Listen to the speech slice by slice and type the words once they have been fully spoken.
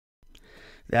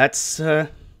that's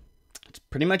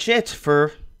pretty much it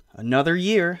for another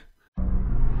year.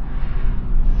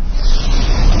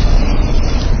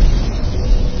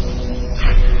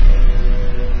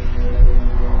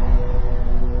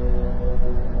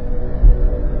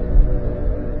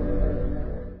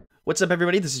 What's up,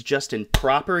 everybody? This is Justin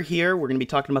Proper here. We're going to be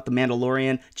talking about The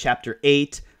Mandalorian, Chapter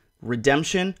 8,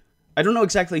 Redemption. I don't know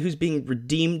exactly who's being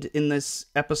redeemed in this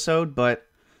episode, but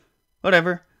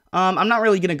whatever. I'm not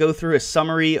really going to go through a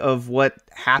summary of what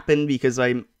happened because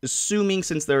I'm assuming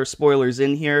since there are spoilers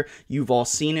in here, you've all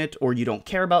seen it or you don't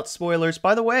care about spoilers.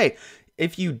 By the way,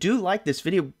 if you do like this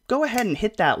video, go ahead and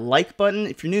hit that like button.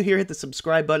 If you're new here, hit the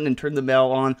subscribe button and turn the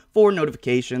bell on for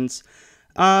notifications.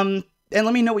 And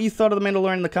let me know what you thought of The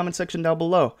Mandalorian in the comment section down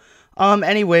below.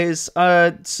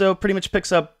 So pretty much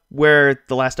picks up where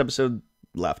the last episode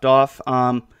left off.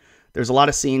 There's a lot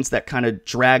of scenes that kind of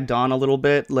dragged on a little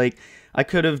bit. Like, I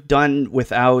could have done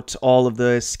without all of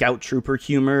the Scout Trooper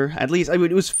humor. At least,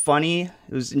 it was funny.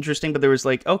 It was interesting, but there was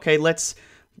like, okay, let's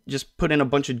just put in a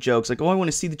bunch of jokes. Like, oh, I want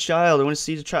to see the child. I want to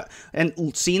see the child.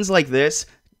 And scenes like this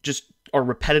just are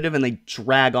repetitive and they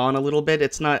drag on a little bit.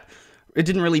 It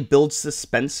didn't really build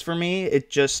suspense for me. It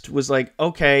just was like,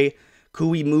 okay, could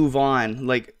we move on?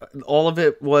 Like, all of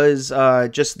it was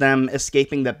just them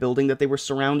escaping that building that they were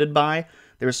surrounded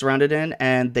in,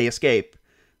 and they escape.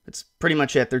 That's pretty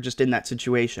much it. They're just in that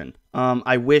situation.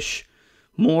 I wish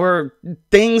more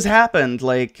things happened,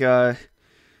 like things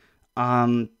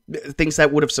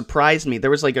that would have surprised me. There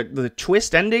was like the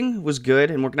twist ending was good,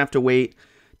 and we're gonna have to wait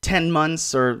 10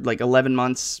 months or like 11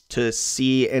 months to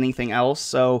see anything else.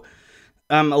 So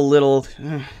I'm a little,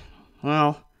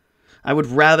 well, I would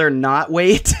rather not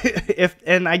wait.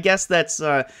 And I guess that's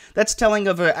telling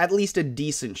of at least a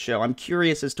decent show. I'm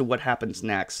curious as to what happens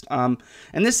next. And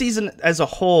this season as a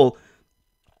whole,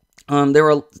 there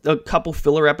were a couple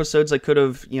filler episodes that could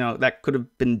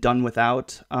have been done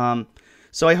without.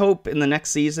 So I hope in the next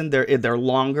season they're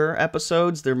longer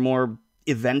episodes. They're more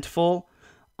eventful.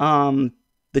 The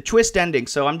twist ending.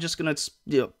 So I'm just gonna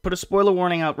put a spoiler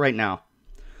warning out right now.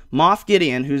 Moff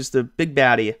Gideon, who's the big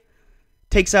baddie,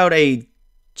 takes out a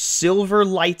silver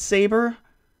lightsaber,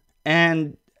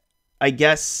 and I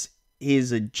guess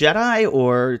he's a Jedi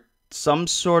or some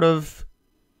sort of,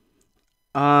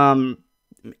 not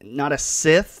a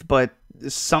Sith, but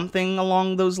something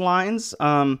along those lines,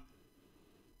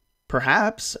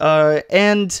 perhaps,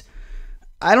 and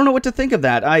I don't know what to think of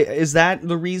that. Is that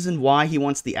the reason why he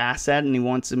wants the asset and he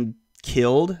wants him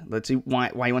killed? Let's see why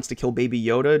he wants to kill Baby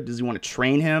Yoda. Does he want to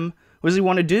train him? What does he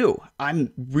want to do?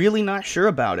 I'm really not sure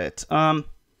about it.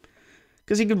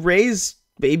 Because he could raise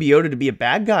Baby Yoda to be a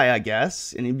bad guy, I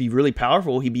guess, and he'd be really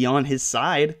powerful. He'd be on his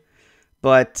side,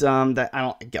 but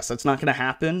I guess that's not going to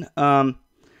happen. The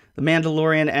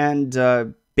Mandalorian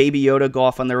and Baby Yoda go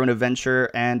off on their own adventure,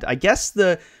 and I guess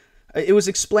it was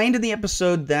explained in the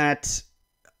episode that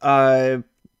the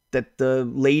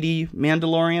lady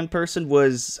Mandalorian person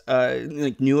was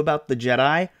knew about the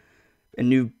Jedi and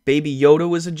knew Baby Yoda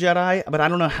was a Jedi, but I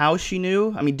don't know how she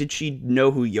knew. I mean, did she know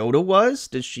who Yoda was?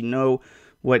 Does she know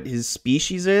what his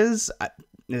species is?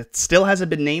 It still hasn't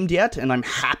been named yet, and I'm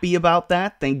happy about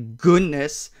that. Thank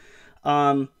goodness.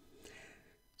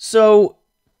 So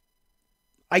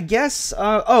I guess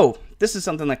this is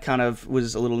something that kind of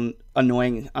was a little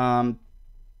annoying.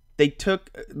 They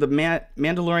took the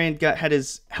Mandalorian had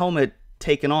his helmet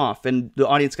taken off, and the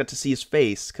audience got to see his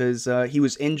face because he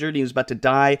was injured. He was about to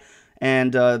die,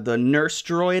 and the nurse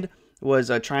droid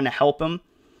was trying to help him.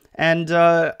 And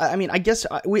I mean, I guess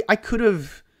I could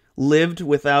have lived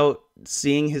without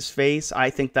seeing his face. I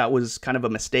think that was kind of a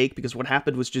mistake because what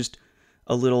happened was just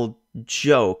a little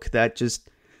joke that just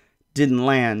didn't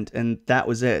land, and that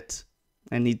was it.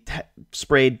 And he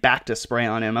sprayed Bacta spray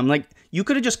on him. I'm like, you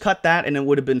could have just cut that and it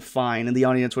would have been fine. And the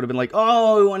audience would have been like,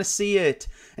 oh, we want to see it.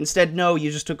 Instead, no,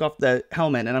 you just took off the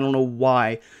helmet. And I don't know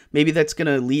why. Maybe that's going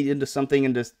to lead into something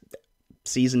into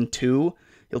season 2.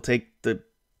 He'll take the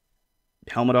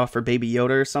helmet off for Baby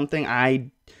Yoda or something.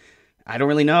 I don't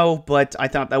really know, but I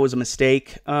thought that was a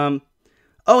mistake. And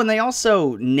they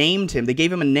also named him. They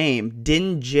gave him a name.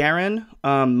 Din Djarin.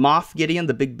 Moff Gideon,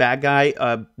 the big bad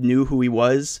guy, knew who he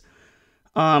was.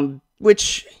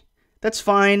 Which, that's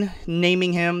fine,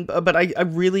 naming him, but I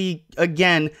really,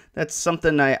 again, that's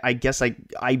something I guess I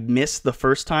missed the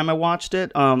first time I watched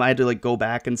it. I had to, like, go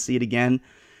back and see it again,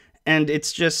 and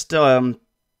it's just,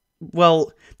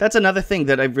 well, that's another thing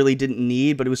that I really didn't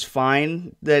need, but it was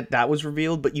fine that was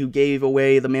revealed, but you gave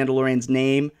away the Mandalorian's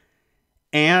name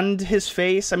and his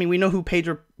face. I mean, we know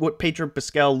what Pedro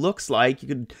Pascal looks like. You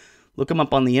could look him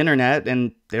up on the internet,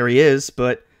 and there he is,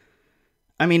 but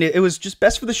I mean, it was just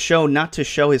best for the show not to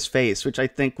show his face, which I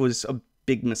think was a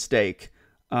big mistake.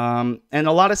 And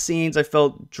a lot of scenes I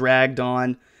felt dragged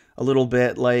on a little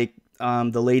bit, like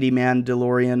the Lady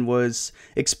Mandalorian was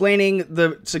explaining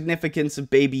the significance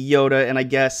of Baby Yoda, and I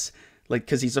guess, like,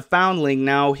 because he's a foundling,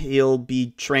 now he'll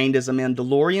be trained as a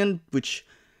Mandalorian, which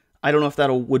I don't know if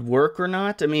that would work or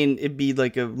not. I mean, it'd be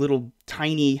like a little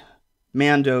tiny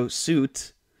Mando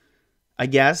suit, I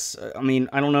guess. I mean,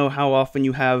 I don't know how often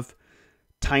you have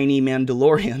tiny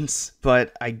Mandalorians,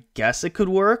 but I guess it could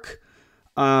work.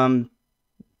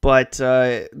 But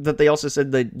that they also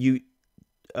said that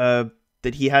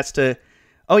that he has to.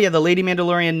 Oh yeah, the Lady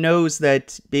Mandalorian knows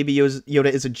that Baby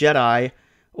Yoda is a Jedi,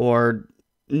 or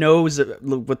knows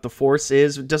what the Force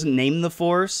is. It doesn't name the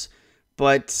Force,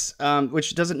 but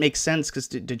which doesn't make sense, because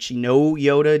did she know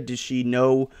Yoda? Does she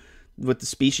know what the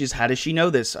species? How does she know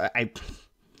this?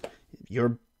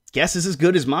 Your guess is as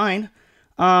good as mine.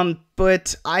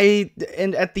 But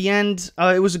at the end,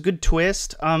 it was a good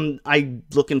twist. I'm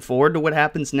looking forward to what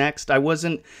happens next. I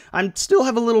still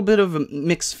have a little bit of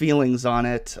mixed feelings on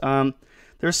it.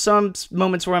 There's some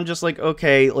moments where I'm just like,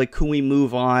 okay, like, can we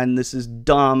move on? This is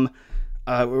dumb.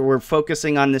 We're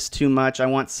focusing on this too much. I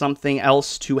want something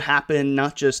else to happen,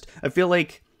 not just, I feel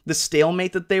like the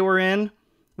stalemate that they were in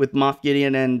with Moff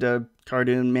Gideon and,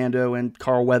 Cardoon Mando and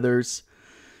Carl Weathers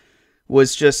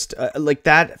was just like,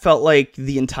 that felt like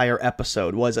the entire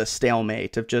episode was a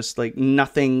stalemate of just like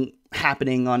nothing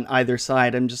happening on either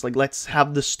side. I'm just like, let's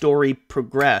have the story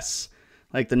progress.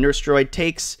 Like, the nurse droid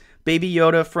takes Baby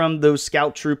Yoda from those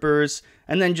scout troopers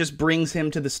and then just brings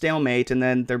him to the stalemate, and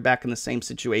then they're back in the same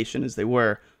situation as they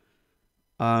were.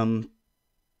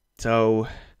 So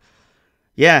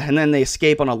yeah, and then they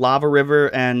escape on a lava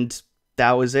river, and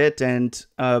that was it. And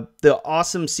the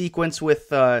awesome sequence with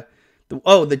the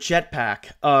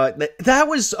jetpack. That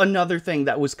was another thing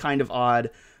that was kind of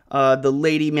odd. The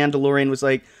Lady Mandalorian was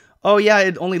like, oh yeah,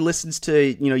 it only listens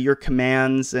to, your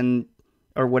commands and,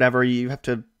 or whatever, you have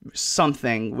to,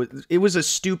 something. It was a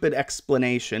stupid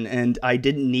explanation, and I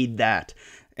didn't need that.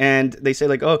 And they say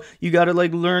like, oh, you gotta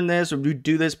like learn this or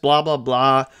do this, blah, blah,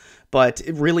 blah. But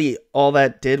it really, all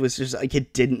that did was just like,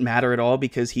 it didn't matter at all,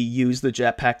 because he used the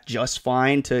jetpack just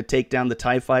fine to take down the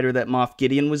TIE fighter that Moff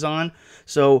Gideon was on.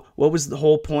 So what was the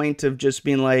whole point of just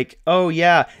being like, oh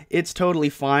yeah, it's totally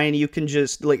fine. You can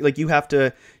just like you have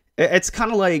to, it's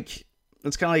kind of like,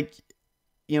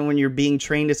 when you're being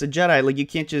trained as a Jedi, like, you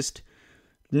can't just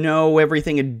know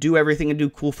everything and do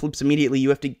cool flips immediately. You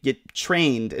have to get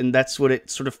trained, and that's what it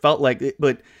sort of felt like.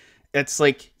 But it's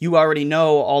like, you already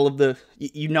know all of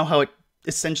you know how it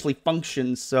essentially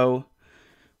functions, so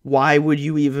why would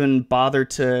you even bother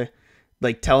to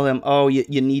like tell them, oh,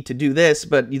 you need to do this,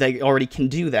 but they already can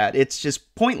do that? It's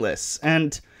just pointless.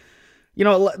 And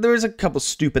there's a couple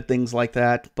stupid things like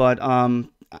that, but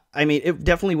I mean, it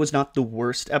definitely was not the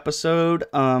worst episode,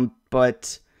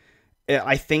 but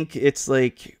I think it's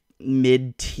like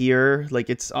mid-tier. Like,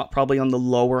 it's probably on the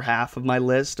lower half of my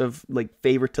list of like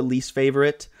favorite to least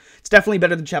favorite. It's definitely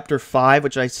better than Chapter 5,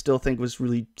 which I still think was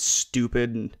really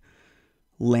stupid and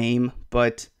lame.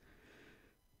 But,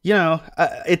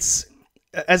 it's,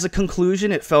 as a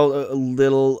conclusion, it felt a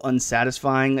little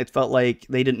unsatisfying. It felt like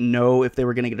they didn't know if they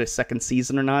were going to get a second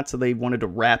season or not, so they wanted to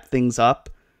wrap things up.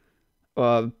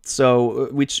 These are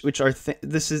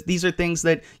things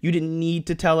that you didn't need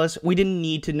to tell us. We didn't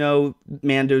need to know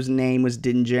Mando's name was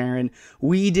Din Djarin.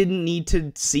 We didn't need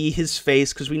to see his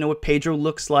face, because we know what Pedro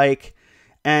looks like.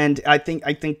 And I think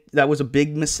that was a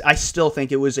big I still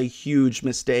think it was a huge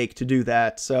mistake to do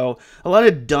that. So a lot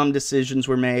of dumb decisions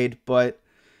were made, but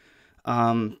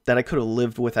that I could have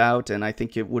lived without, and I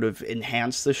think it would have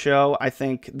enhanced the show. I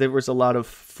think there was a lot of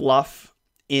fluff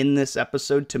in this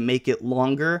episode to make it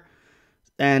longer,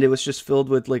 and it was just filled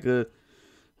with like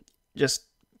just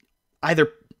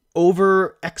either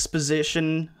over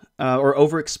exposition or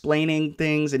over explaining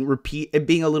things and it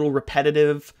being a little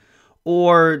repetitive,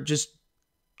 or just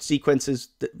sequences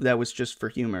that was just for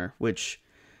humor, which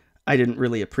I didn't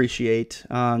really appreciate.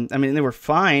 I mean, they were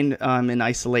fine in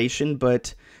isolation,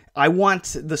 but I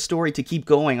want the story to keep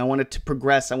going. I want it to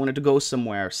progress. I want it to go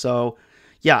somewhere. So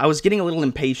yeah, I was getting a little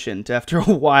impatient after a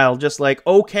while, just like,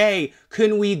 okay,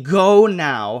 can we go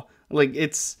now? Like,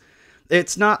 it's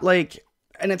not like,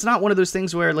 and it's not one of those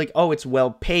things where like, oh, it's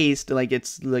well paced, like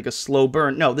it's like a slow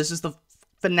burn. No, this is the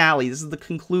finale. This is the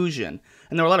conclusion.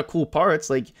 And there were a lot of cool parts,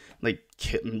 like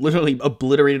literally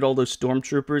obliterated all those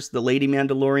stormtroopers. The Lady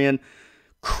Mandalorian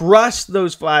crushed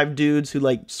those 5 dudes who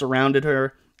like surrounded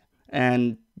her,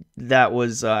 and that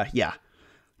was yeah,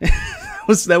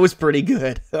 that was pretty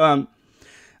good.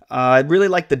 I really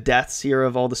like the deaths here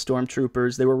of all the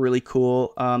stormtroopers. They were really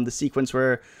cool. The sequence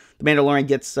where the Mandalorian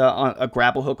gets a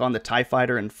grapple hook on the TIE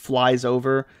fighter and flies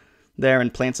over there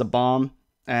and plants a bomb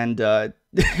and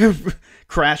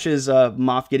crashes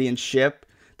Moff Gideon's ship.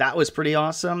 That was pretty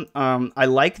awesome. I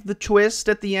like the twist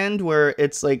at the end where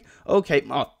it's like, okay,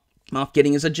 Moff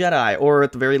Gideon is a Jedi, or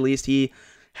at the very least he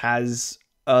has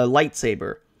a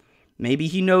lightsaber. Maybe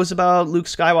he knows about Luke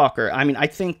Skywalker. I mean, I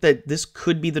think that this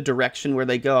could be the direction where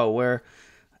they go, where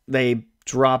they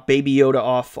drop Baby Yoda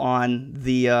off on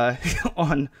the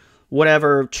on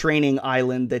whatever training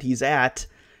island that he's at,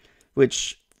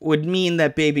 which would mean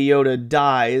that Baby Yoda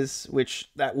dies,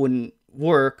 which that wouldn't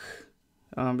work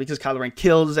because Kylo Ren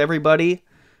kills everybody.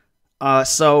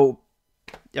 So,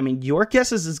 I mean, your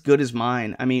guess is as good as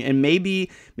mine. I mean, and maybe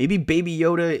Baby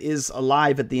Yoda is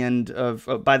alive at the end of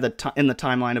in the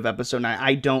timeline of Episode 9.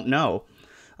 I don't know.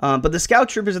 But the Scout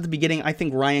Troopers at the beginning, I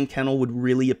think Ryan Kennel would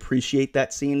really appreciate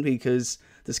that scene because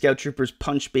the Scout Troopers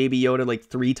punched Baby Yoda like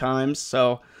 3 times.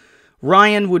 So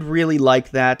Ryan would really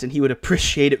like that, and he would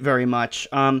appreciate it very much.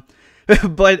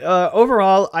 But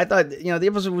overall, I thought, the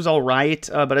episode was all right.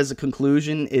 But as a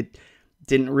conclusion, it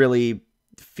didn't really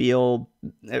feel.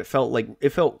 It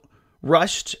felt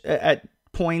rushed at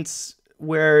points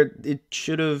where it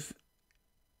should have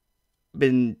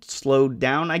been slowed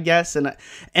down, I guess. And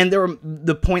there were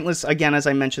the pointless, again, as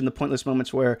I mentioned, the pointless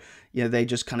moments where they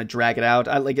just kind of drag it out.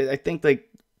 I think they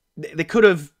could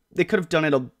have done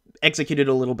it, executed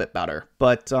a little bit better.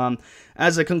 But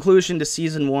as a conclusion to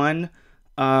season 1,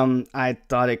 I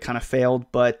thought it kind of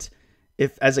failed. But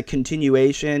if as a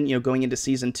continuation, going into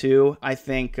season 2, I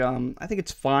think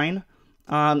it's fine.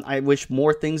 I wish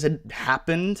more things had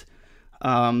happened,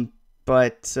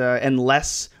 but and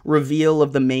less reveal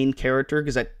of the main character,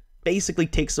 because that basically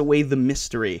takes away the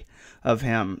mystery of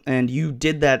him. And you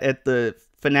did that at the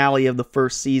finale of the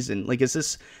first season. Like, is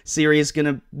this series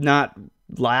gonna not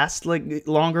last like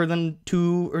longer than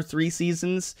 2 or 3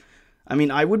 seasons? I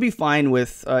mean, I would be fine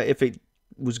with if it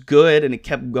was good and it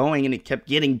kept going and it kept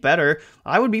getting better.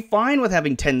 I would be fine with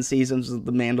having 10 seasons of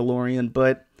The Mandalorian,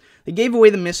 but they gave away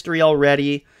the mystery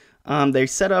already. They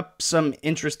set up some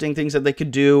interesting things that they could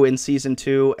do in season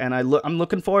 2, and I'm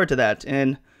looking forward to that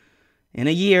in a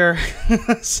year.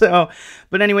 So,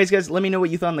 but anyways, guys, let me know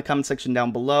what you thought in the comment section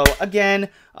down below. Again,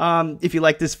 if you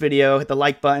like this video, hit the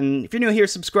like button. If you're new here,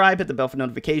 subscribe, hit the bell for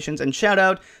notifications, and shout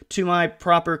out to my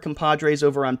proper compadres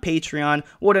over on Patreon,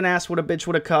 What an Ass, What a Bitch,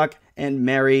 What a Cuck, and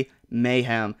Merry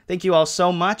Mayhem. Thank you all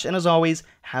so much, and as always,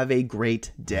 have a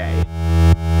great day.